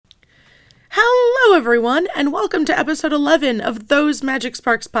Hello, everyone, and welcome to episode 11 of Those Magic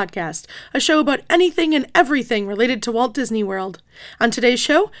Sparks podcast, a show about anything and everything related to Walt Disney World. On today's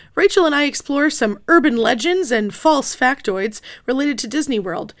show, Rachel and I explore some urban legends and false factoids related to Disney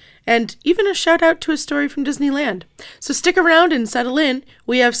World, and even a shout out to a story from Disneyland. So stick around and settle in.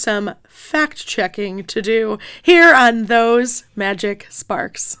 We have some fact-checking to do here on Those Magic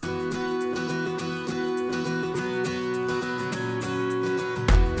Sparks.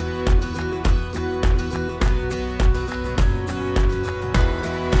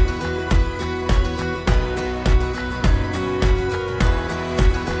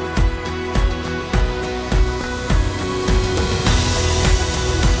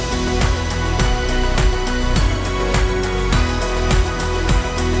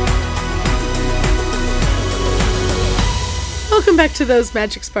 Welcome back to Those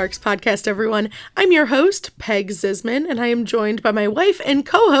Magic Sparks podcast, everyone. I'm your host, Peg Zisman, and I am joined by my wife and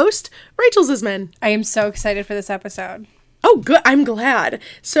co-host, Rachel Zisman. I am so excited for this episode. Oh, good. I'm glad.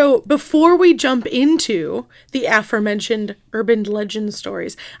 So before we jump into the aforementioned urban legend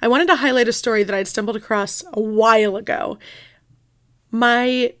stories, I wanted to highlight a story that I'd stumbled across a while ago.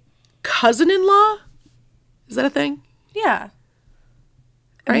 My cousin-in-law? Is that a thing? Yeah.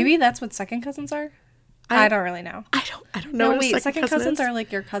 Right? Maybe that's what second cousins are? I don't really know. I don't know. No, what a wait, second cousins is. are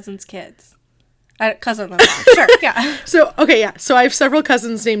like your cousin's kids. Cousin-in-law. Sure, yeah. So I have several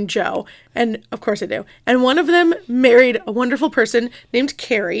cousins named Joe, and of course I do. And one of them married a wonderful person named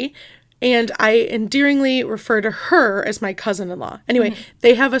Carrie, and I endearingly refer to her as my cousin-in-law. Anyway,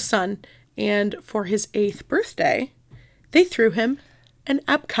 They have a son, and for his 8th birthday, they threw him an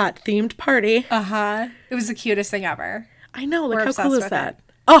Epcot-themed party. Uh-huh. It was the cutest thing ever. I know, like, We're how cool obsessed is with that? it.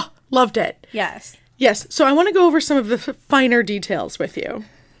 Oh, loved it. Yes. Yes, so I want to go over some of the finer details with you,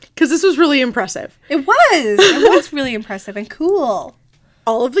 because this was really impressive. It was really impressive and cool.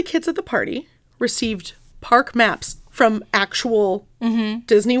 All of the kids at the party received park maps from actual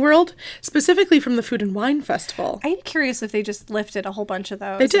Disney World, specifically from the Food and Wine Festival. I'm curious if they just lifted a whole bunch of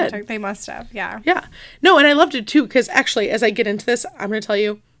those. They did. They must have, yeah. Yeah. No, and I loved it too, because actually, as I get into this, I'm going to tell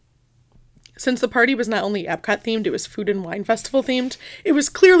you, since the party was not only Epcot themed, it was Food and Wine Festival themed, it was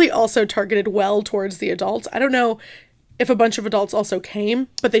clearly also targeted well towards the adults. I don't know if a bunch of adults also came,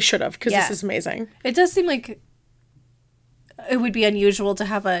 but they should have, because this is amazing. It does seem like it would be unusual to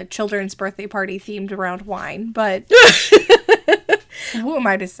have a children's birthday party themed around wine, but who am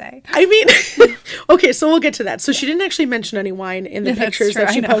I to say? I mean, okay, so we'll get to that. So she didn't actually mention any wine in the pictures true,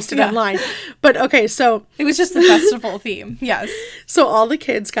 that she I know. posted Yeah. online. But okay, so It was just the festival theme, yes. So all the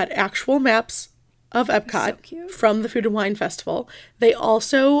kids got actual maps of So Epcot cute. from the Food and Wine Festival. They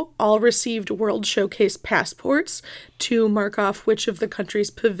also all received World Showcase passports to mark off which of the country's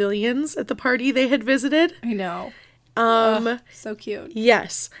pavilions at the party they had visited. I know. So cute.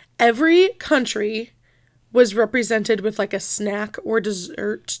 Yes, every country was represented with like a snack or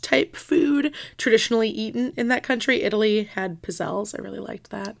dessert type food traditionally eaten in that country. Italy had pizzelles. I really liked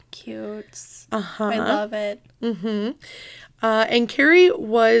that. Cute. Uh-huh. I love it. And Carrie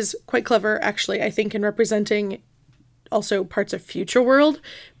was quite clever, actually, I think, in representing also parts of Future World,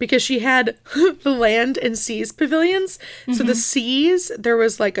 because she had the land and seas pavilions. So the seas, there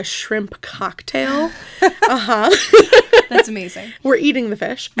was like a shrimp cocktail. That's amazing. We're eating the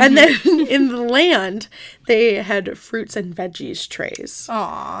fish. And then in the land, they had fruits and veggies trays.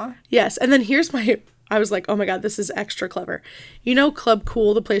 Aw. Yes. And then I was like, oh my God, this is extra clever. You know Club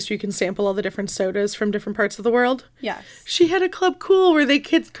Cool, the place where you can sample all the different sodas from different parts of the world? Yes. She had a Club Cool where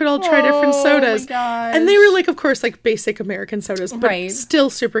kids could all try different sodas. Oh my gosh. And they were like, of course, like basic American sodas, but Right. still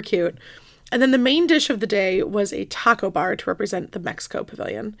super cute. And then the main dish of the day was a taco bar to represent the Mexico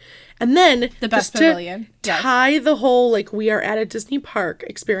pavilion. And then The best just to pavilion. Yes. tie the whole like we are at a Disney park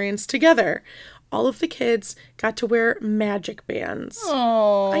experience together, all of the kids got to wear magic bands.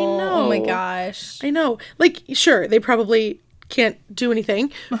 Oh. I know. Oh my gosh. I know. Like, sure, they probably can't do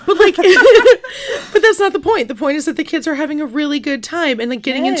anything, but like, but that's not the point. The point is that the kids are having a really good time and like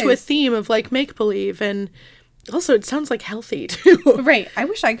getting into a Yes. theme of like make-believe, and also it sounds like healthy too. Right. I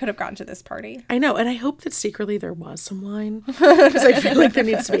wish I could have gone to this party. I know, and I hope that secretly there was some wine, because I feel like there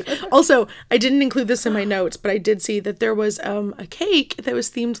needs to be. Also, I didn't include this in my notes, but I did see that there was a cake that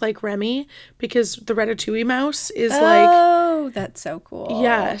was themed like Remy, because the Ratatouille mouse is like, Oh, that's so cool.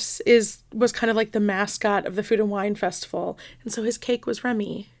 yes, was kind of like the mascot of the Food and Wine Festival, and so his cake was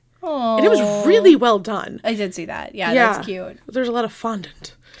Remy, Oh. and it was really well done. I did see that. Yeah, Yeah, that's cute. There's a lot of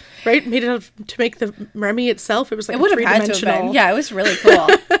fondant. Right? Made it out to make the Remy itself. It was like It would have had to have been. Yeah, it was really cool.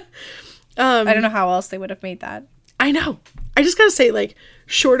 I don't know how else they would have made that. I know. I just gotta say, like,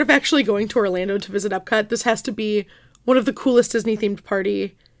 short of actually going to Orlando to visit Epcot, this has to be one of the coolest Disney-themed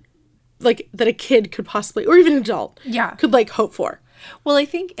party like, that a kid could possibly, or even an adult, Yeah. could, like, hope for. Well, I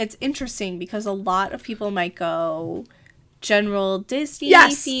think it's interesting because a lot of people might go general Disney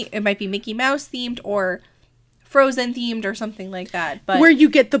Yes. it might be Mickey Mouse themed or Frozen themed or something like that. But Where you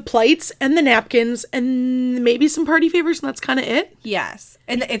get the plates and the napkins and maybe some party favors, and that's kind of it. yes,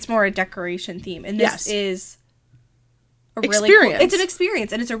 and it's more a decoration theme, and this Yes. is a really Experience. cool, it's an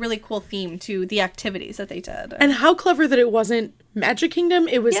experience, and it's a really cool theme to the activities that they did. And how clever that it wasn't Magic Kingdom,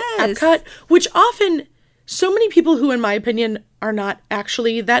 it was Yes. Epcot, which often, so many people who, in my opinion, are not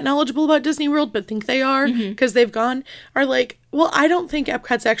actually that knowledgeable about Disney World, but think they are, because they've gone, are like, well, I don't think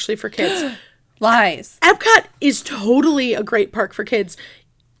Epcot's actually for kids. Lies. Epcot is totally a great park for kids.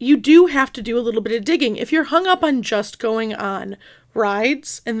 You do have to do a little bit of digging. If you're hung up on just going on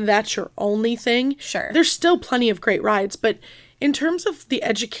rides and that's your only thing, Sure. there's still plenty of great rides. But in terms of the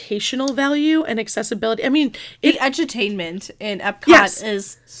educational value and accessibility, I mean, The edutainment in Epcot Yes.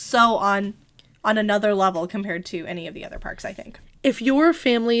 is so on another level compared to any of the other parks, I think. if you're a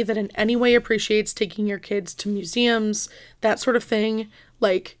family that in any way appreciates taking your kids to museums, that sort of thing,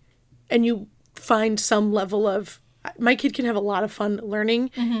 like, and you find some level of, my kid can have a lot of fun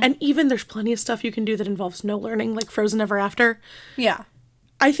learning, and even there's plenty of stuff you can do that involves no learning, like Frozen Ever After. Yeah.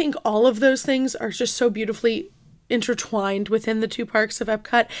 I think all of those things are just so beautifully intertwined within the two parks of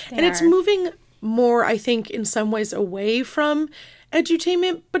Epcot. And it's are. moving more, I think, in some ways away from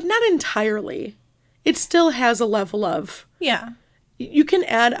edutainment, but not entirely. It still has a level of, Yeah. you can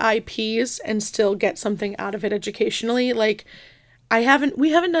add IPs and still get something out of it educationally. Like, we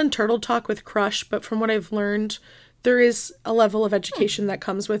haven't done Turtle Talk with Crush, but from what I've learned, there is a level of education that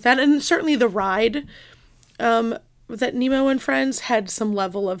comes with that. And certainly the ride, that Nemo and Friends had some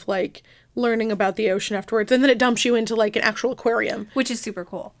level of, like, learning about the ocean afterwards. And then it dumps you into, like, an actual aquarium. Which is super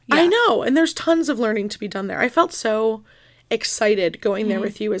cool. I know. And there's tons of learning to be done there. I felt so excited going there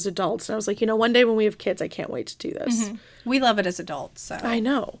with you as adults. And I was like, one day when we have kids, I can't wait to do this. We love it as adults, so. I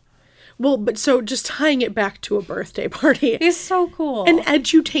know. Well, but so just tying it back to a birthday party. It's so cool. An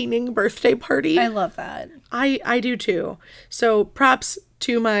edutaining birthday party. I love that. I do too. So props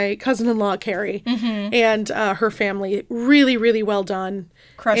to my cousin-in-law, Carrie, and her family. Really, really well done.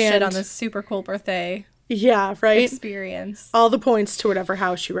 Crushed it And- on this super cool birthday Yeah, right? experience. All the points to whatever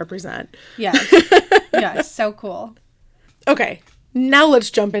house you represent. Yes. Yes, so cool. Okay, now let's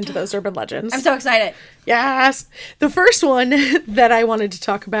jump into those urban legends. I'm so excited. Yes. The first one that I wanted to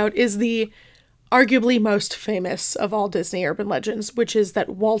talk about is the arguably most famous of all Disney urban legends, which is that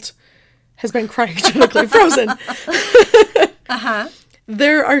Walt has been cryogenically frozen.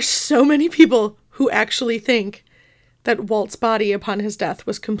 There are so many people who actually think that Walt's body upon his death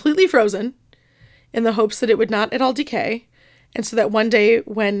was completely frozen in the hopes that it would not at all decay, and so that one day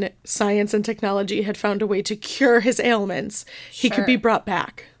when science and technology had found a way to cure his ailments, he could be Sure. brought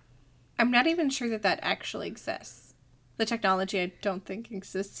back. I'm not even sure that actually exists. The technology I don't think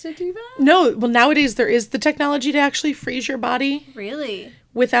exists to do that. No, well, nowadays there is the technology to actually freeze your body Really?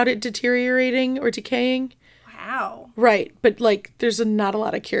 without it deteriorating or decaying. Wow. Right, but, like, there's not a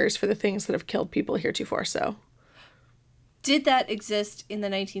lot of cures for the things that have killed people heretofore, so Did that exist in the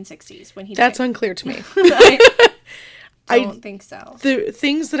 1960s when he that's died? unclear to me. I don't think so. The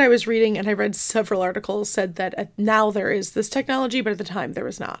things that I was reading, and I read several articles, said that now there is this technology, but at the time there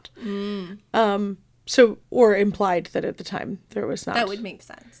was not. So, or implied that at the time there was not. That would make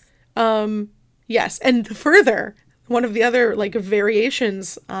sense. Yes, and further, one of the other, like,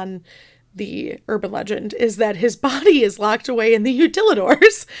 variations on the urban legend is that his body is locked away in the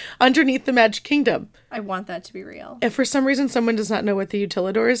utilidors underneath the Magic Kingdom. I want that to be real. If for some reason someone does not know what the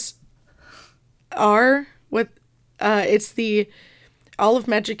utilidors are, it's all of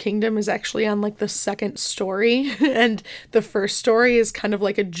Magic Kingdom is actually on, like, the second story, and the first story is kind of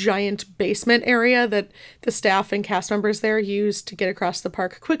like a giant basement area that the staff and cast members there use to get across the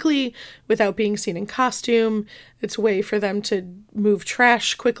park quickly without being seen in costume. It's a way for them to move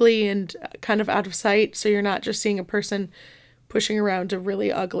trash quickly and kind of out of sight, so you're not just seeing a person pushing around a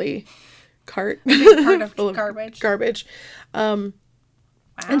really ugly cart Part of full of garbage. And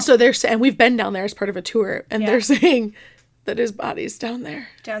so they're saying, and we've been down there as part of a tour, and they're saying that his body's down there.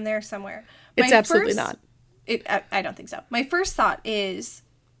 Down there somewhere. It's absolutely not. I don't think so. My first thought is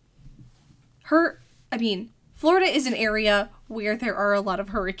Florida is an area where there are a lot of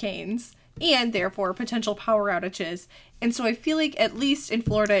hurricanes and therefore potential power outages. And so I feel like at least in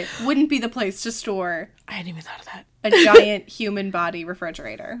Florida it wouldn't be the place to store I hadn't even thought of that. a giant human body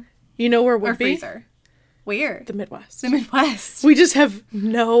refrigerator You know where it or would be? freezer. Where? The Midwest. The Midwest. We just have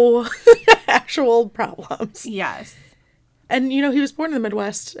no actual problems. Yes. And, he was born in the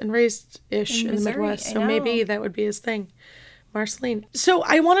Midwest and raised-ish in the Missouri, Midwest, I so maybe know. that would be his thing. Marceline. So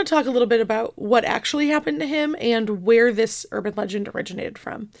I want to talk a little bit about what actually happened to him and where this urban legend originated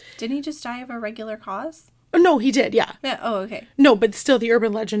from. Didn't he just die of a regular cause? Oh, no, he did, yeah. Yeah. Oh, okay. No, but still the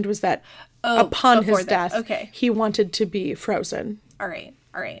urban legend was that upon before his that. death, Okay. he wanted to be frozen. All right.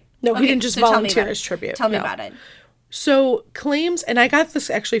 No, Okay, he didn't just so tell me volunteer about his it. tribute. Tell me No. about it. So claims, and I got this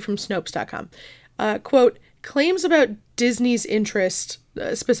actually from Snopes.com, quote, claims about Disney's interest,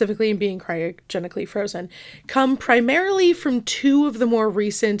 specifically in being cryogenically frozen, come primarily from two of the more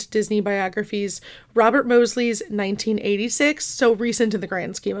recent Disney biographies, Robert Mosley's 1986, so recent in the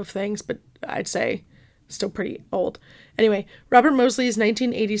grand scheme of things, but I'd say still pretty old. Anyway, Robert Mosley's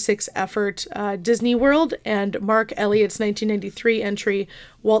 1986 effort, Disney World, and Mark Elliott's 1993 entry,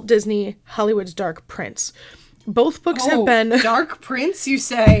 Walt Disney, Hollywood's Dark Prince. Both books have been... Dark Prince, you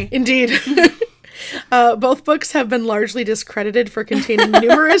say? Indeed. Both books have been largely discredited for containing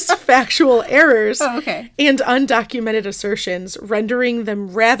numerous factual errors okay. and undocumented assertions, rendering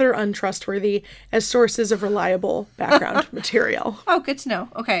them rather untrustworthy as sources of reliable background material. Oh, good to know.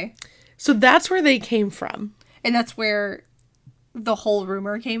 Okay. So that's where they came from. And that's where the whole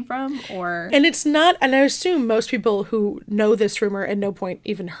rumor came from, or... And it's not, and I assume most people who know this rumor at no point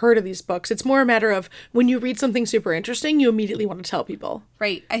even heard of these books, it's more a matter of when you read something super interesting, you immediately want to tell people.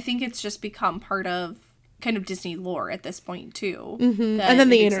 Right. I think it's just become part of kind of Disney lore at this point, too. Mm-hmm. And then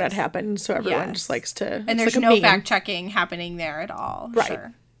the internet happened, so everyone just likes to... And there's like no meme. fact-checking happening there at all. Right.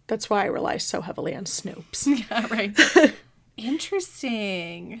 Sure. That's why I rely so heavily on Snopes. Yeah, right.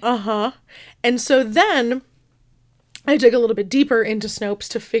 Interesting. Uh-huh. And so then I dig a little bit deeper into Snopes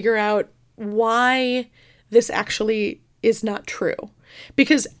to figure out why this actually is not true.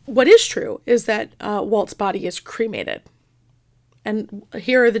 Because what is true is that Walt's body is cremated. And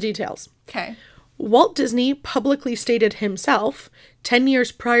here are the details. Okay. Walt Disney publicly stated himself 10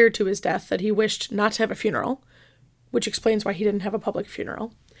 years prior to his death that he wished not to have a funeral, which explains why he didn't have a public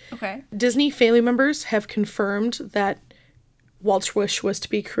funeral. Okay. Disney family members have confirmed that Walt's wish was to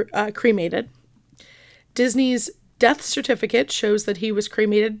be cremated. Disney's death certificate shows that he was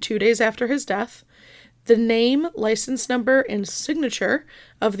cremated 2 days after his death. The name, license number, and signature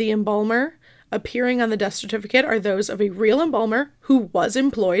of the embalmer appearing on the death certificate are those of a real embalmer who was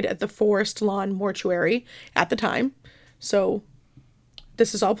employed at the Forest Lawn Mortuary at the time. So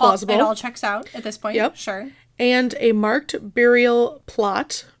this is all plausible. It all checks out at this point. Yep. Sure. And a marked burial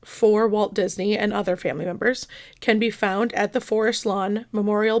plot for Walt Disney and other family members can be found at the Forest Lawn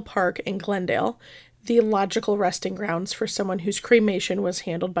Memorial Park in Glendale, the logical resting grounds for someone whose cremation was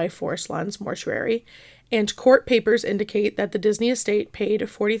handled by Forest Lawn's mortuary. And court papers indicate that the Disney estate paid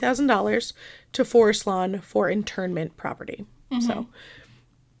 $40,000 to Forest Lawn for internment property. Mm-hmm. So,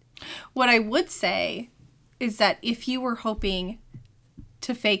 what I would say is that if you were hoping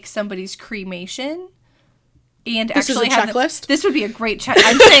to fake somebody's cremation and this actually is a have checklist. this would be a great check.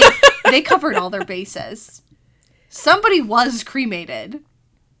 I'm saying they covered all their bases. Somebody was cremated.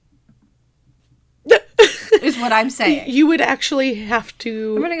 Is what I'm saying. You would actually have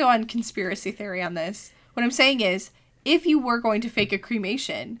to... I'm going to go on conspiracy theory on this. What I'm saying is, if you were going to fake a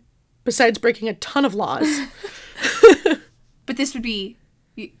cremation... Besides breaking a ton of laws. But this would be...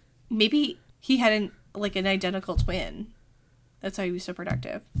 Maybe he had an identical twin. That's why he was so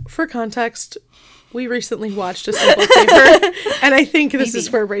productive. For context, we recently watched A Simple Favor, and I think this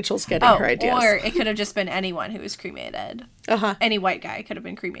is where Rachel's getting her ideas. Or it could have just been anyone who was cremated. Uh-huh. Any white guy could have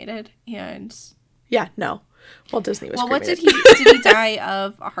been cremated. And... Yeah, no. Walt Disney was cremated. What did he die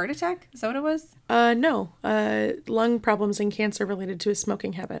of a heart attack? Is that what it was? No. Lung problems and cancer related to his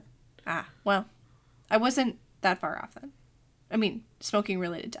smoking habit. Ah, well, I wasn't that far off then. I mean, smoking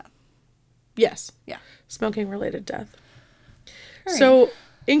related death. Yes. Yeah. Smoking related death. All right. So,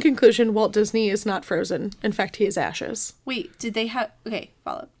 in conclusion, Walt Disney is not frozen. In fact, he is ashes. Wait, did they have... Okay,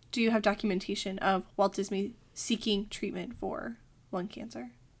 follow. Do you have documentation of Walt Disney seeking treatment for lung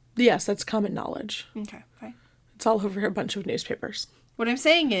cancer? Yes, that's common knowledge. Okay, fine. It's all over a bunch of newspapers. What I'm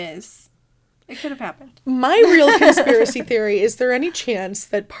saying is, it could have happened. My real conspiracy theory, is there any chance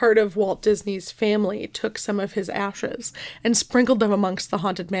that part of Walt Disney's family took some of his ashes and sprinkled them amongst the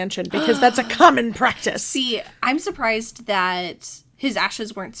Haunted Mansion? Because that's a common practice. See, I'm surprised that his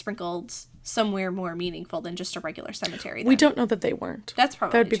ashes weren't sprinkled somewhere more meaningful than just a regular cemetery. Then. We don't know that they weren't. That's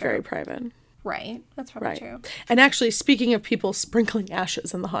probably That would be true. very private. Right. That's probably true. And actually, speaking of people sprinkling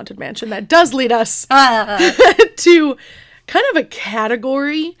ashes in the Haunted Mansion, that does lead us to kind of a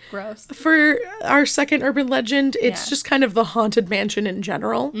category Gross. for our second urban legend. It's Yeah. just kind of the Haunted Mansion in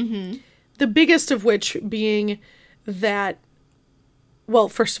general. Mm-hmm. The biggest of which being that, well,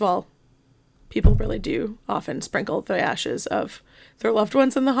 first of all, people really do often sprinkle the ashes of their loved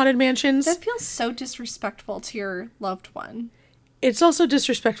ones in the Haunted Mansions. That feels so disrespectful to your loved one. It's also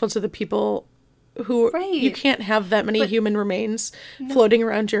disrespectful to the people who Right. you can't have that many human remains floating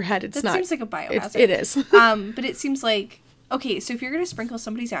around your head. It's That not. seems like a biohazard. It is. But it seems like, okay, so if you're going to sprinkle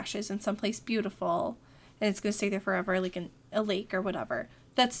somebody's ashes in someplace beautiful and it's going to stay there forever, like in a lake or whatever,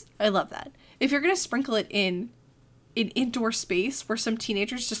 I love that. If you're going to sprinkle it in an indoor space where some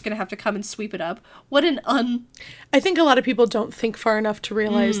teenager's just going to have to come and sweep it up, I think a lot of people don't think far enough to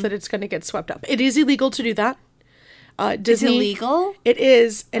realize that it's going to get swept up. It is illegal to do that. Disney, It's illegal? It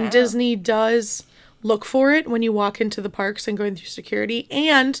is, and Disney does look for it when you walk into the parks and going through security,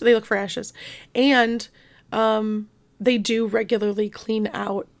 and they look for ashes, and they do regularly clean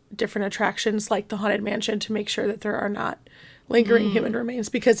out different attractions like the Haunted Mansion to make sure that there are not lingering human remains,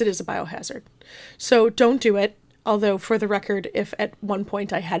 because it is a biohazard. So don't do it. Although, for the record, if at one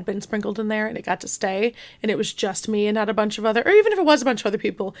point I had been sprinkled in there and it got to stay and it was just me and not a bunch of other, or even if it was a bunch of other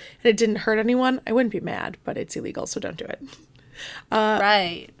people and it didn't hurt anyone, I wouldn't be mad, but it's illegal, so don't do it.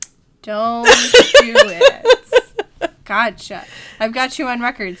 Right. Don't do it. Gotcha. I've got you on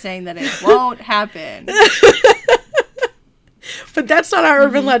record saying that it won't happen. But that's not our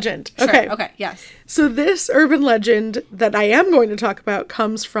urban legend. Sure. Okay. Okay, yes. So this urban legend that I am going to talk about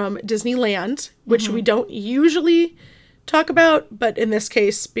comes from Disneyland, which we don't usually talk about, but in this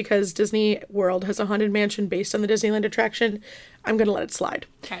case, because Disney World has a haunted mansion based on the Disneyland attraction, I'm going to let it slide.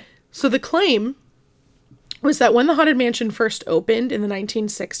 Okay. So the claim was that when the Haunted Mansion first opened in the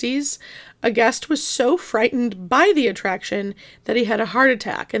 1960s, a guest was so frightened by the attraction that he had a heart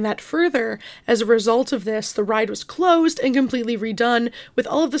attack, and that further, as a result of this, the ride was closed and completely redone, with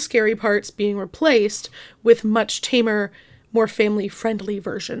all of the scary parts being replaced with much tamer, more family-friendly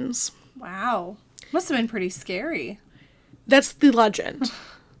versions. Wow. Must have been pretty scary. That's the legend.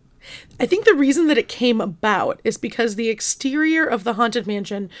 I think the reason that it came about is because the exterior of the Haunted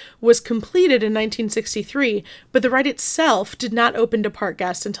Mansion was completed in 1963, but the ride itself did not open to park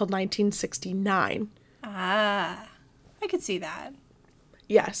guests until 1969. Ah, I could see that.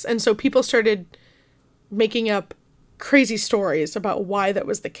 Yes, and so people started making up crazy stories about why that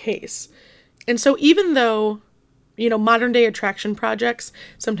was the case. And so even though, modern day attraction projects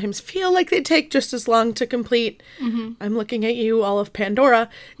sometimes feel like they take just as long to complete. Mm-hmm. I'm looking at you, all of Pandora.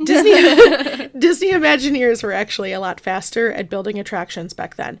 Disney Imagineers were actually a lot faster at building attractions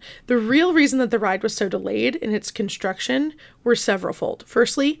back then. The real reason that the ride was so delayed in its construction were severalfold.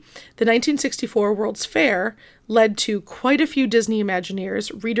 Firstly, the 1964 World's Fair led to quite a few Disney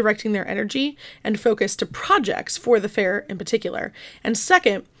Imagineers redirecting their energy and focus to projects for the fair in particular. And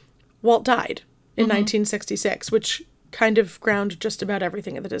second, Walt died in 1966, which kind of ground just about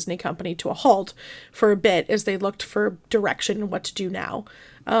everything at the Disney company to a halt for a bit as they looked for direction and what to do now.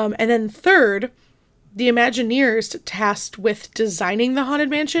 And then third, the Imagineers tasked with designing the Haunted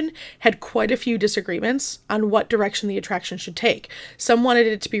Mansion had quite a few disagreements on what direction the attraction should take. Some wanted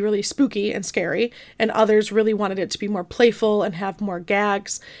it to be really spooky and scary, and others really wanted it to be more playful and have more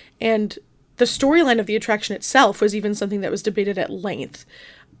gags. And the storyline of the attraction itself was even something that was debated at length.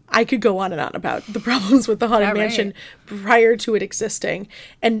 I could go on and on about the problems with the Haunted Mansion prior to it existing.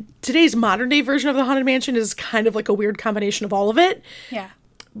 And today's modern day version of the Haunted Mansion is kind of like a weird combination of all of it. Yeah.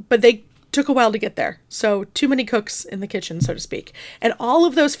 But they took a while to get there. So too many cooks in the kitchen, so to speak. And all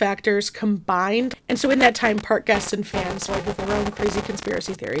of those factors combined. And so in that time, park guests and fans started with their own crazy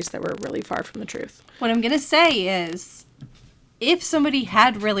conspiracy theories that were really far from the truth. What I'm going to say is, if somebody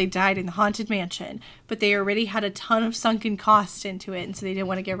had really died in the Haunted Mansion, but they already had a ton of sunken cost into it, and so they didn't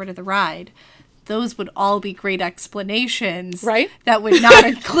want to get rid of the ride, those would all be great explanations. Right? That would not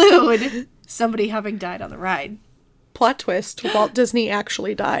include somebody having died on the ride. Plot twist, Walt Disney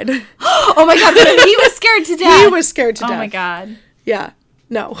actually died. Oh my god, he was scared to death. He was scared to death. Oh my god. Yeah.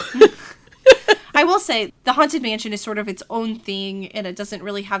 No. I will say, the Haunted Mansion is sort of its own thing, and it doesn't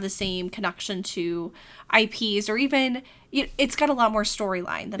really have the same connection to IPs, or even, it's got a lot more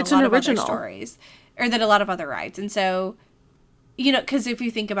storyline than a lot of other stories, or than a lot of other rides. And so, because if you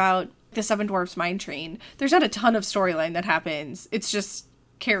think about the Seven Dwarfs Mine Train, there's not a ton of storyline that happens. It's just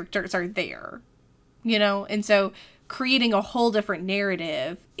characters are there, and so creating a whole different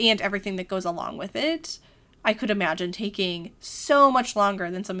narrative and everything that goes along with it, I could imagine taking so much longer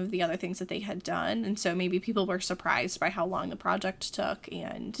than some of the other things that they had done. And so maybe people were surprised by how long the project took.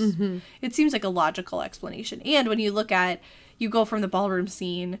 And it seems like a logical explanation. And when you look at, you go from the ballroom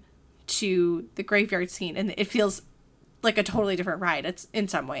scene to the graveyard scene, and it feels like a totally different ride. It's in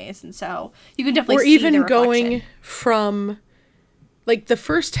some ways. And so you can definitely see the reflection. Going from like, the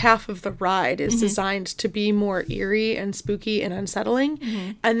first half of the ride is designed to be more eerie and spooky and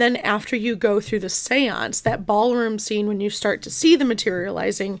unsettling. And then after you go through the seance, that ballroom scene when you start to see the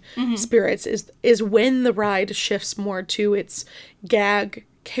materializing spirits is when the ride shifts more to its gag,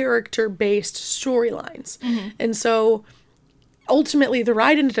 character-based storylines. And so, ultimately, the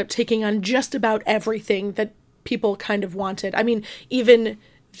ride ended up taking on just about everything that people kind of wanted. I mean, even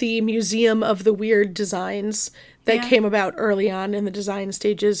the Museum of the Weird Designs that came about early on in the design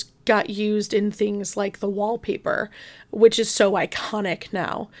stages got used in things like the wallpaper, which is so iconic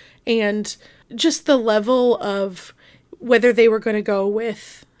now. And just the level of whether they were going to go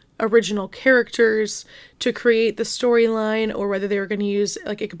with original characters to create the storyline, or whether they were going to use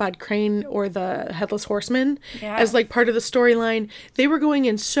like Ichabod Crane or the Headless Horseman as like part of the storyline. They were going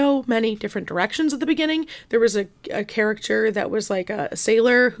in so many different directions at the beginning. There was a character that was like a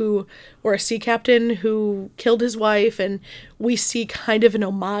sailor or a sea captain who killed his wife, and we see kind of an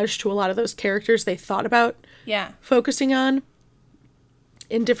homage to a lot of those characters they thought about focusing on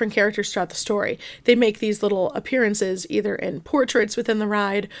in different characters throughout the story. They make these little appearances either in portraits within the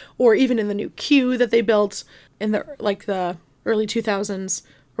ride, or even in the new queue that they built in the early 2000s.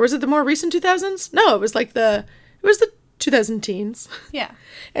 Or was it the more recent 2000s? No, it was the 2010s. Yeah.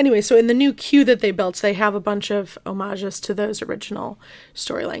 Anyway, so in the new queue that they built, they have a bunch of homages to those original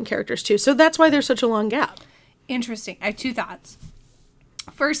storyline characters too. So that's why there's such a long gap. Interesting. I have two thoughts.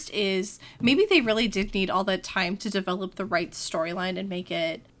 First is, maybe they really did need all that time to develop the right storyline and make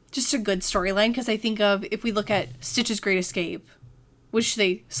it just a good storyline. Because I think of, if we look at Stitch's Great Escape, which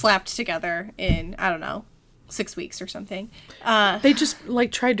they slapped together in, 6 weeks or something. They just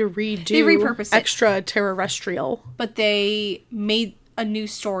tried to repurposed extraterrestrial. But they made a new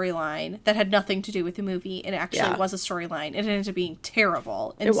storyline that had nothing to do with the movie, and it actually was a storyline. It ended up being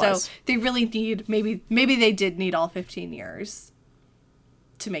terrible. And so they really need, maybe they did need all 15 years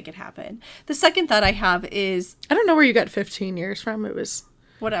to make it happen. The second thought I have is, I don't know where you got 15 years from. It was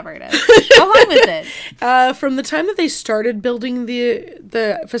whatever it is. How long was it? From the time that they started building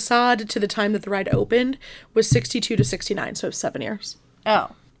the facade to the time that the ride opened was 62 to 69, so 7 years. Oh,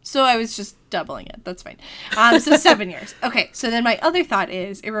 so I was just doubling it. That's fine. So 7 years. Okay, so then my other thought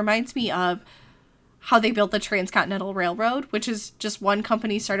is, it reminds me of how they built the Transcontinental Railroad, which is just one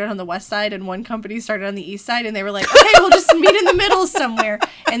company started on the west side and one company started on the east side, and they were like, okay, we'll just meet in the middle somewhere.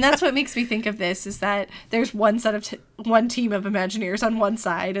 And that's what makes me think of this, is that there's one set of one team of Imagineers on one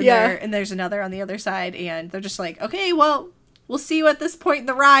side, and and there's another on the other side, and they're just like, okay, well, we'll see you at this point in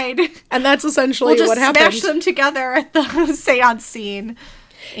the ride. And that's essentially what happened. We'll just smash them together at the seance scene.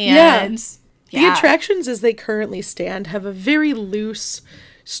 And the attractions as they currently stand have a very loose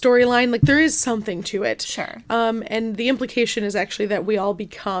storyline. Like, there is something to it. Sure. And the implication is actually that we all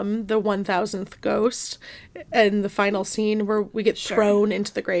become the 1000th ghost in the final scene where we get thrown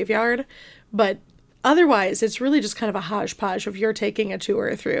into the graveyard. But otherwise, it's really just kind of a hodgepodge of you're taking a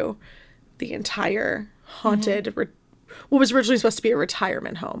tour through the entire haunted, what was originally supposed to be a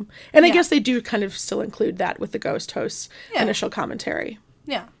retirement home. And I guess they do kind of still include that with the ghost host's initial commentary.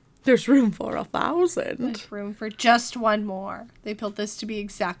 Yeah. There's room for 1,000. There's room for just one more. They built this to be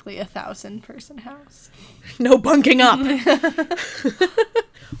exactly 1,000-person house. No bunking up.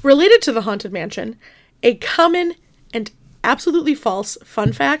 Related to the Haunted Mansion, a common and absolutely false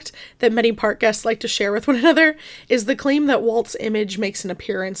fun fact that many park guests like to share with one another is the claim that Walt's image makes an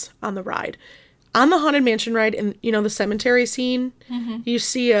appearance on the ride. On the Haunted Mansion ride, in the cemetery scene, you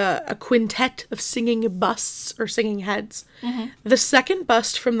see a quintet of singing busts or singing heads. The second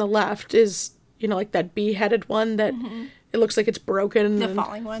bust from the left is, like that bee-headed one that it looks like it's broken. The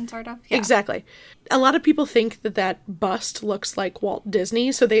falling one, sort of. Yeah. Exactly. A lot of people think that bust looks like Walt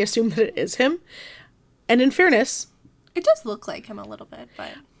Disney, so they assume that it is him. And in fairness, it does look like him a little bit,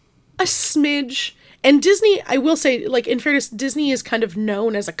 but a smidge. And Disney, I will say, in fairness, Disney is kind of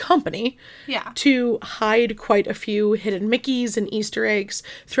known as a company to hide quite a few hidden Mickeys and Easter eggs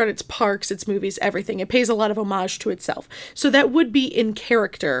throughout its parks, its movies, everything. It pays a lot of homage to itself. So that would be in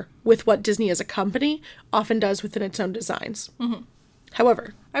character with what Disney as a company often does within its own designs.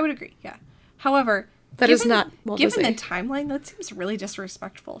 However, I would agree, yeah. However, that is not Walt Disney. Given the timeline, that seems really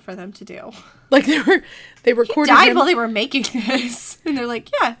disrespectful for them to do. Like, they recorded He died while they were making this. And they're like,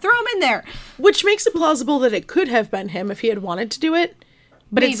 yeah, throw him in there. Which makes it plausible that it could have been him if he had wanted to do it.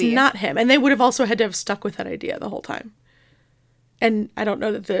 But maybe. It's not him. And they would have also had to have stuck with that idea the whole time. And I don't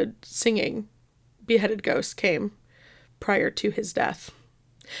know that the singing beheaded ghost came prior to his death.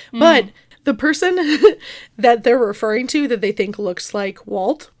 But the person that they're referring to that they think looks like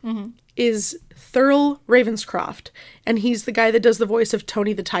Walt is Thurl Ravenscroft, and he's the guy that does the voice of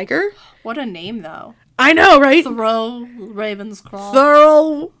Tony the Tiger. What a name, though. I know, right? Thurl Ravenscroft.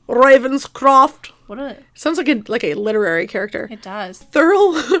 Thurl Ravenscroft. Sounds like a literary character. It does.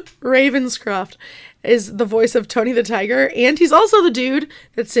 Thurl Ravenscroft is the voice of Tony the Tiger, and he's also the dude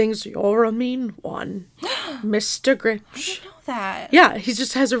that sings "You're a Mean One," Mr. Grinch. I didn't know that. Yeah, he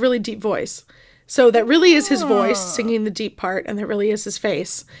just has a really deep voice. So that really is his voice singing the deep part, and that really is his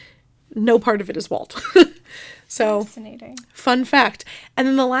face. No part of it is Walt. So, fascinating. Fun fact. And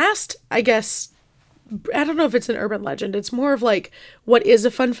then the last, I guess, I don't know if it's an urban legend. It's more of like what is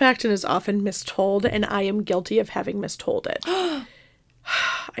a fun fact and is often mistold, and I am guilty of having mistold it.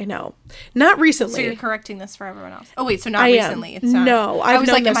 I know. Not recently. So you're correcting this for everyone else. Oh, wait, so not recently. It's not. No, I've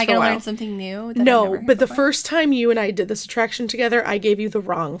known this am I going to learn something new? No, but the first time you and I did this attraction together, I gave you the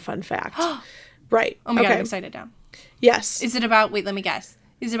wrong fun fact. Right. Oh my God, I'm excited now. Yes. Is it about, wait, let me guess.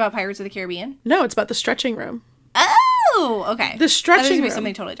 Is it about Pirates of the Caribbean? No, it's about the stretching room. Oh, okay. The stretching room.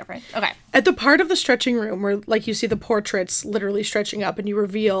 Something totally different. Okay. At the part of the stretching room where, like, you see the portraits literally stretching up and you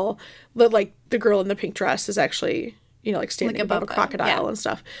reveal that, like, the girl in the pink dress is actually, you know, like, standing like above a crocodile and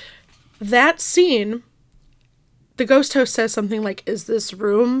stuff. That scene, the ghost host says something like, "Is this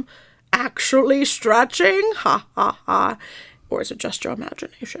room actually stretching? Ha, ha, ha. Or is it just your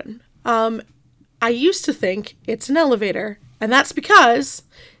imagination?" I used to think it's an elevator, and that's because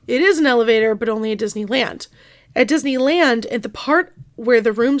it is an elevator, but only at Disneyland. At Disneyland, at the part where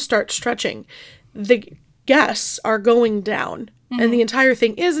the room starts stretching, the guests are going down, and the entire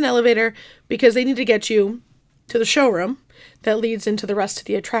thing is an elevator because they need to get you to the showroom that leads into the rest of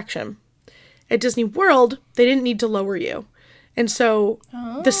the attraction. At Disney World, they didn't need to lower you. And so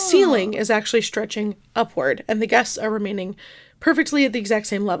the ceiling is actually stretching upward, and the guests are remaining perfectly at the exact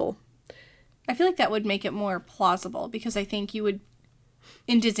same level. I feel like that would make it more plausible because I think you would,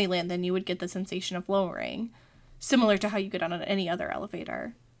 in Disneyland, then you would get the sensation of lowering, similar to how you get on any other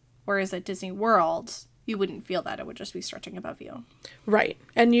elevator. Whereas at Disney World, you wouldn't feel that. It would just be stretching above you. Right.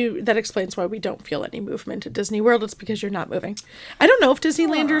 And that explains why we don't feel any movement at Disney World. It's because you're not moving. I don't know if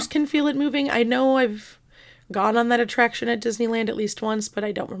Disneylanders can feel it moving. I know I've gone on that attraction at Disneyland at least once, but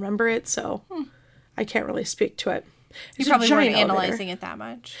I don't remember it, so I can't really speak to it. You probably weren't analyzing it that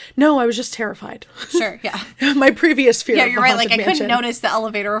much. No, I was just terrified. Sure, yeah. My previous fear. Yeah, of you're the right. Like, Haunted I couldn't Mansion. notice the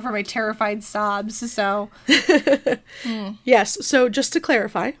elevator over my terrified sobs, so. Yes, so just to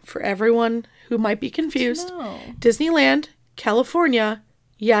clarify, for everyone who might be confused, Disneyland, California,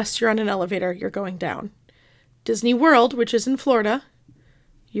 yes, you're on an elevator, you're going down. Disney World, which is in Florida,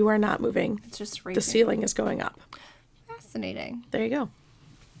 you are not moving. It's just the ceiling is going up. Fascinating. There you go.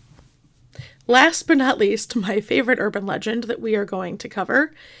 Last but not least, my favorite urban legend that we are going to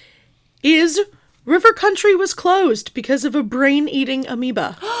cover is River Country was closed because of a brain-eating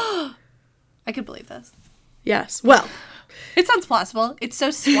amoeba. I could believe this. Yes. Well, it sounds plausible. It's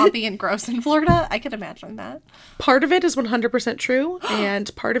so swampy and gross in Florida. I could imagine that. Part of it is 100% true,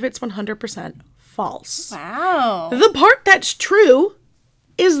 and part of it's 100% false. Wow. The part that's true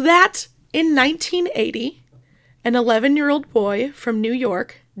is that in 1980, an 11-year-old boy from New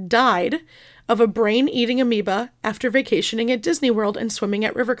York died of a brain-eating amoeba after vacationing at Disney World and swimming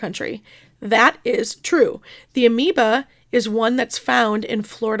at River Country. That is true. The amoeba is one that's found in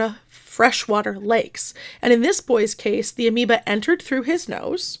Florida freshwater lakes. And in this boy's case, the amoeba entered through his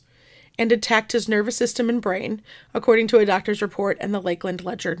nose and attacked his nervous system and brain, according to a doctor's report in the Lakeland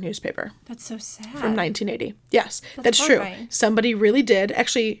Ledger newspaper. That's so sad. From 1980. Yes, that's horrifying. True. Somebody really did.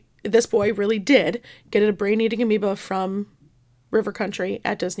 Actually, this boy really did get a brain-eating amoeba from River Country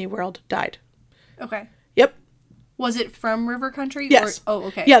at Disney World. Died. Okay. Yep. Was it from River Country? Yes. Or,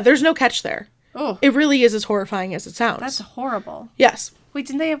 okay. Yeah, there's no catch there. Oh. It really is as horrifying as it sounds. That's horrible. Yes. Wait,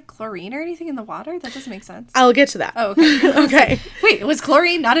 didn't they have chlorine or anything in the water? That doesn't make sense. I'll get to that. Oh, okay. Okay. Wait, was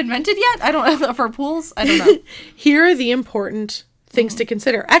chlorine not invented yet? I don't know. For pools? I don't know. Here are the important things to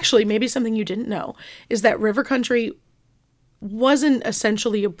consider. Actually, maybe something you didn't know is that River Country wasn't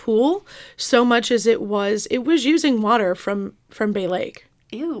essentially a pool so much as it was using water from Bay Lake.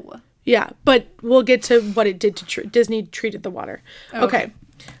 Ew. Yeah, but we'll get to what it did to Disney treated the water. Okay.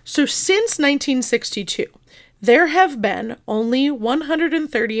 So since 1962, there have been only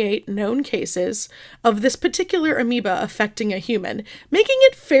 138 known cases of this particular amoeba affecting a human, making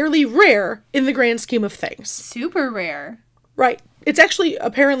it fairly rare in the grand scheme of things. Super rare. Right. It's actually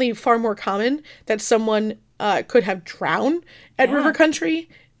apparently far more common that someone could have drowned at River Country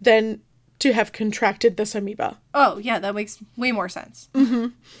than to have contracted this amoeba. Oh, yeah, that makes way more sense. Mm-hmm.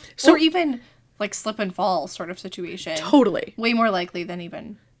 So, or even like slip and fall sort of situation. Totally. Way more likely than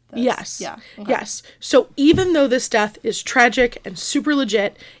even this. Yes. Yeah. Okay. Yes. So even though this death is tragic and super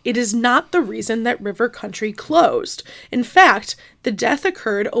legit, it is not the reason that River Country closed. In fact, the death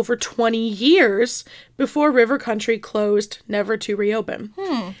occurred over 20 years before River Country closed, never to reopen.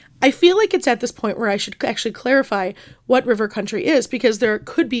 I feel like it's at this point where I should actually clarify what River Country is, because there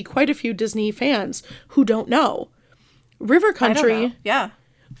could be quite a few Disney fans who don't know. River Country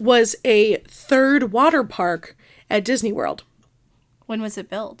was a third water park at Disney World. When was it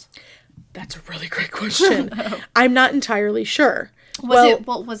built? That's a really great question. I'm not entirely sure. Was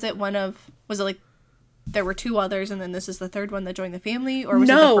it like there were two others and then this is the third one that joined the family, or was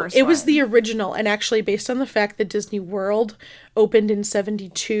it the first one? It was the original, and actually based on the fact that Disney World opened in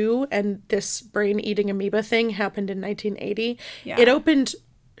 1972 and this brain-eating amoeba thing happened in 1980, it opened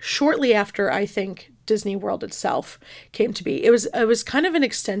shortly after, I think, Disney World itself came to be. It was kind of an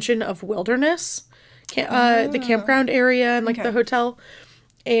extension of Wilderness, the campground area and the hotel,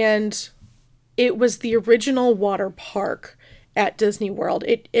 and it was the original water park at Disney World.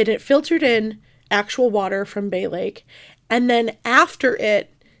 It filtered in actual water from Bay Lake, and then after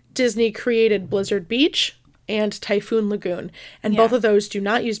it, Disney created Blizzard Beach and Typhoon Lagoon, and both of those do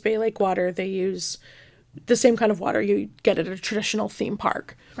not use Bay Lake water. They use the same kind of water you get at a traditional theme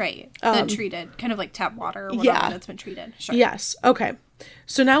park. Right. The treated, kind of like tap water or whatever that's been treated. Sure. Yes. Okay.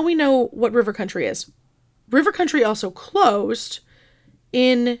 So now we know what River Country is. River Country also closed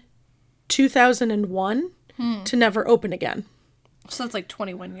in 2001 to never open again. So that's like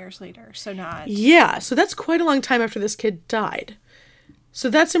 21 years later. So not... Yeah. So that's quite a long time after this kid died. So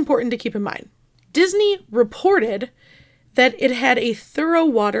that's important to keep in mind. Disney reported that it had a thorough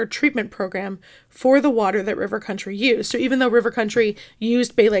water treatment program for the water that River Country used. So even though River Country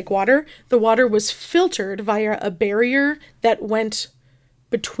used Bay Lake water, the water was filtered via a barrier that went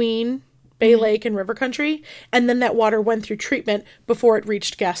between Bay Lake and River Country, and then that water went through treatment before it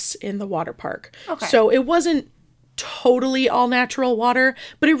reached guests in the water park. Okay. So it wasn't totally all natural water,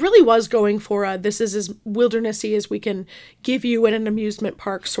 but it really was going for a this is as wildernessy as we can give you in an amusement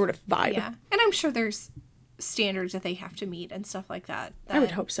park sort of vibe. Yeah. And I'm sure there's standards that they have to meet and stuff like that. I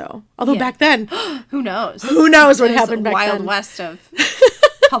would hope so. Although back then, who knows? Who knows what happened back then? Wild west of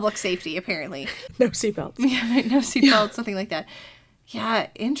public safety, apparently. No seatbelts. Yeah, no seatbelts, something like that. Yeah,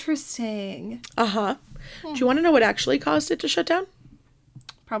 interesting. Uh-huh. Do you want to know what actually caused it to shut down?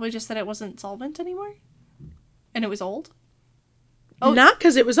 Probably just that it wasn't solvent anymore. And it was old? Oh. Not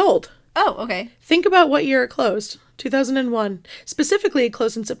because it was old. Oh, okay. Think about what year it closed. 2001. Specifically, it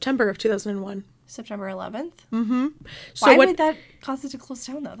closed in September of 2001. September 11th? Mm-hmm. So why would that cause it to close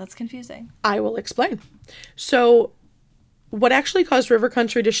down, though? That's confusing. I will explain. So what actually caused River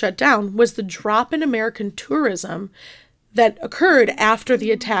Country to shut down was the drop in American tourism that occurred after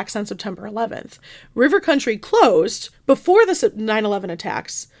the attacks on September 11th. River Country closed before the 9/11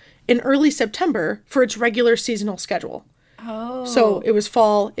 attacks in early September for its regular seasonal schedule. Oh. So it was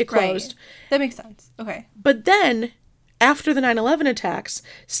fall, it closed. Right. That makes sense. Okay. But then, after the 9/11 attacks,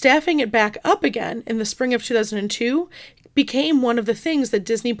 staffing it back up again in the spring of 2002 became one of the things that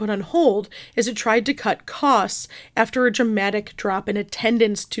Disney put on hold as it tried to cut costs after a dramatic drop in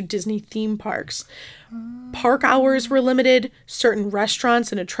attendance to Disney theme parks. Park hours were limited, certain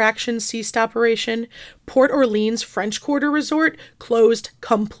restaurants and attractions ceased operation, Port Orleans French Quarter Resort closed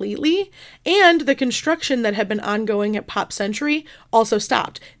completely, and the construction that had been ongoing at Pop Century also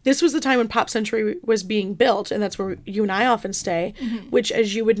stopped. This was the time when Pop Century was being built, and that's where you and I often stay, which,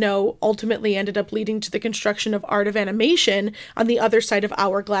 as you would know, ultimately ended up leading to the construction of Art of Animation on the other side of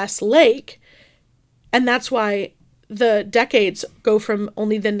Hourglass Lake. And that's why the decades go from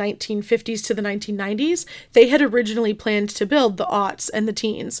only the 1950s to the 1990s. They had originally planned to build the aughts and the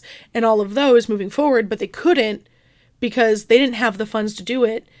teens and all of those moving forward, but they couldn't because they didn't have the funds to do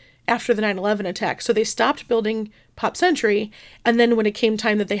it after the 9/11 attack. So they stopped building Pop Century, and then when it came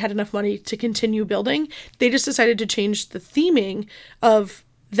time that they had enough money to continue building, they just decided to change the theming of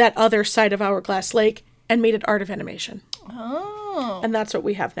that other side of Hourglass Lake and made it Art of Animation. Oh. And that's what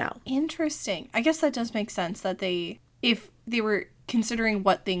we have now. Interesting. I guess that does make sense that if they were considering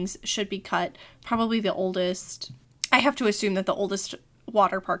what things should be cut, probably the oldest, I have to assume that the oldest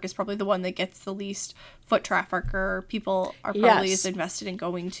water park is probably the one that gets the least foot traffic or people are probably as invested in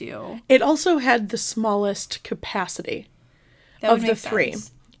going to. It also had the smallest capacity of the three.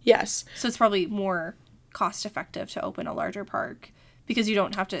 Yes. So it's probably more cost effective to open a larger park because you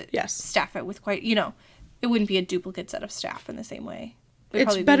don't have to staff it with quite, it wouldn't be a duplicate set of staff in the same way.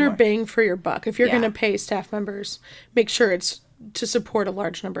 It's better bang for your buck. If you're going to pay staff members, make sure it's to support a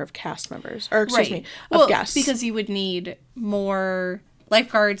large number of cast members, or of guests. Because you would need more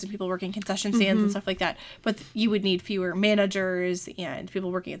lifeguards and people working concession stands and stuff like that. But you would need fewer managers and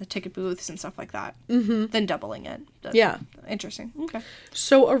people working at the ticket booths and stuff like that than doubling it. That's interesting. Okay.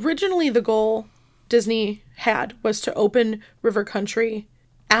 So originally the goal Disney had was to open River Country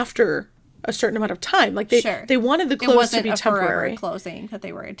after a certain amount of time. Like they wanted the close to be temporary. Closing that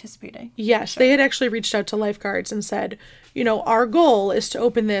they were anticipating. Yes, they had actually reached out to lifeguards and said, you know, our goal is to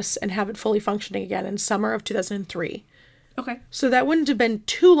open this and have it fully functioning again in summer of 2003. Okay. So that wouldn't have been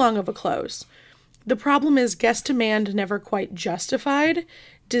too long of a close. The problem is guest demand never quite justified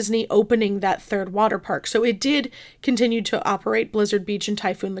Disney opening that third water park. So it did continue to operate Blizzard Beach and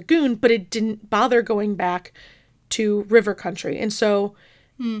Typhoon Lagoon, but it didn't bother going back to River Country. And so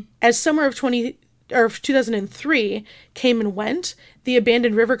as summer of 2003 came and went, the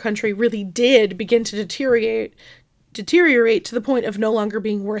abandoned River Country really did begin to deteriorate to the point of no longer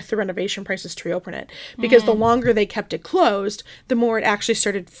being worth the renovation prices to reopen it. Because the longer they kept it closed, the more it actually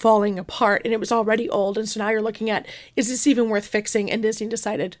started falling apart, and it was already old. And so now you're looking at, is this even worth fixing? And Disney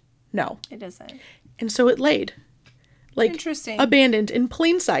decided, no. It isn't. And so it laid. Like, interesting. Abandoned in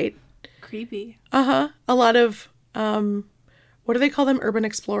plain sight. Creepy. A lot of, what do they call them? Urban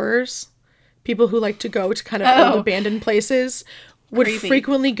explorers? People who like to go to kind of old abandoned places would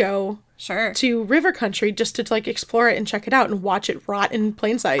frequently go to River Country just to like explore it and check it out and watch it rot in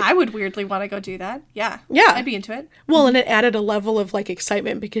plain sight. I would weirdly want to go do that. Yeah. I'd be into it. Well, and it added a level of like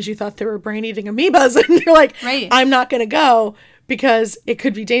excitement because you thought there were brain-eating amoebas and you're like, I'm not going to go because it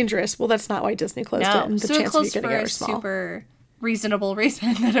could be dangerous. Well, that's not why Disney closed it. And the so chance it of you closed getting for it a are small. super reasonable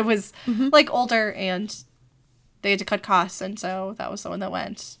reason that it was like older and they had to cut costs, and so that was the one that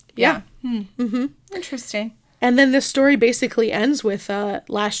went. Yeah. Interesting. And then this story basically ends with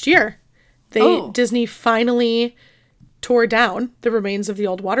last year. Disney finally tore down the remains of the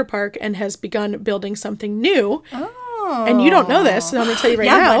old water park and has begun building something new. And you don't know this, so I'm going to tell you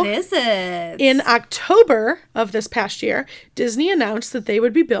now. What is it? In October of this past year, Disney announced that they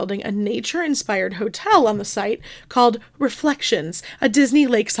would be building a nature-inspired hotel on the site called Reflections, a Disney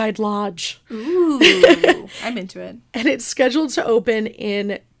Lakeside Lodge. Ooh, I'm into it. And it's scheduled to open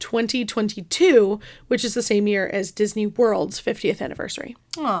in 2022, which is the same year as Disney World's 50th anniversary.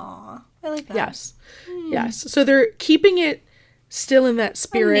 Aw, I like that. Yes. Yes. So they're keeping it still in that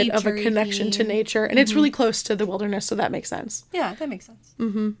spirit of a connection to nature. And it's really close to the wilderness, so that makes sense. Yeah, that makes sense.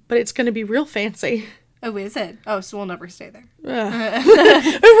 But it's going to be real fancy. Oh, is it? Oh, so we'll never stay there.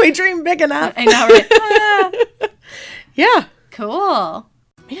 We dream big enough. I know, right? Yeah. Cool.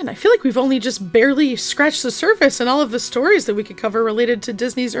 Man, I feel like we've only just barely scratched the surface in all of the stories that we could cover related to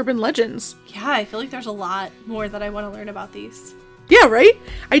Disney's urban legends. Yeah, I feel like there's a lot more that I want to learn about these. Yeah, right?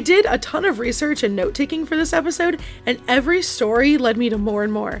 I did a ton of research and note-taking for this episode, and every story led me to more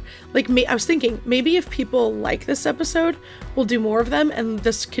and more. Like, I was thinking, maybe if people like this episode, we'll do more of them, and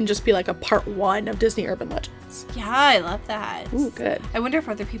this can just be like a part 1 of Disney Urban Legends. Yeah, I love that. Ooh, good. I wonder if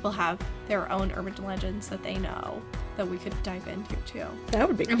other people have their own urban legends that they know that we could dive into, too. That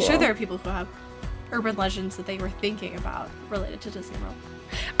would be cool. I'm sure there are people who have urban legends that they were thinking about related to Disney World.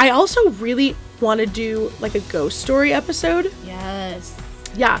 I also really want to do like a ghost story episode. Yes.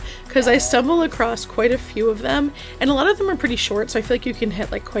 Yeah, because I stumble across quite a few of them, and a lot of them are pretty short, so I feel like you can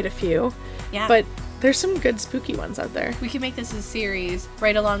hit like quite a few. Yeah. But there's some good spooky ones out there. We can make this a series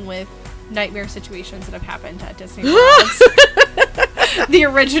right along with nightmare situations that have happened at Disney World. The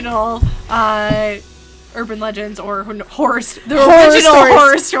original urban legends or horror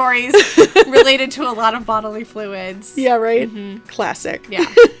stories related to a lot of bodily fluids. Yeah, right? Classic. Yeah.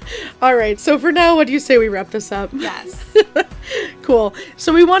 All right, so for now, what do you say we wrap this up? Yes. Cool.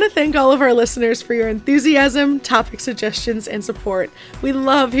 So we want to thank all of our listeners for your enthusiasm, topic suggestions, and support. We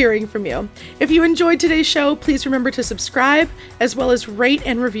love hearing from you. If you enjoyed today's show, please remember to subscribe, as well as rate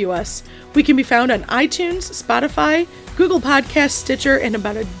and review us. We can be found on iTunes, Spotify, Google Podcasts, Stitcher, and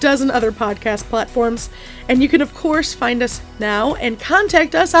about a dozen other podcast platforms. And you can, of course, find us now and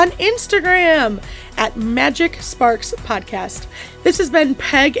contact us on Instagram at Magic Sparks Podcast. This has been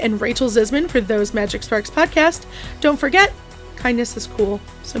Peg and Rachel Zisman for Those Magic Sparks Podcast. Don't forget, kindness is cool.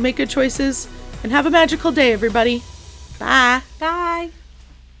 So make good choices and have a magical day, everybody. Bye. Bye.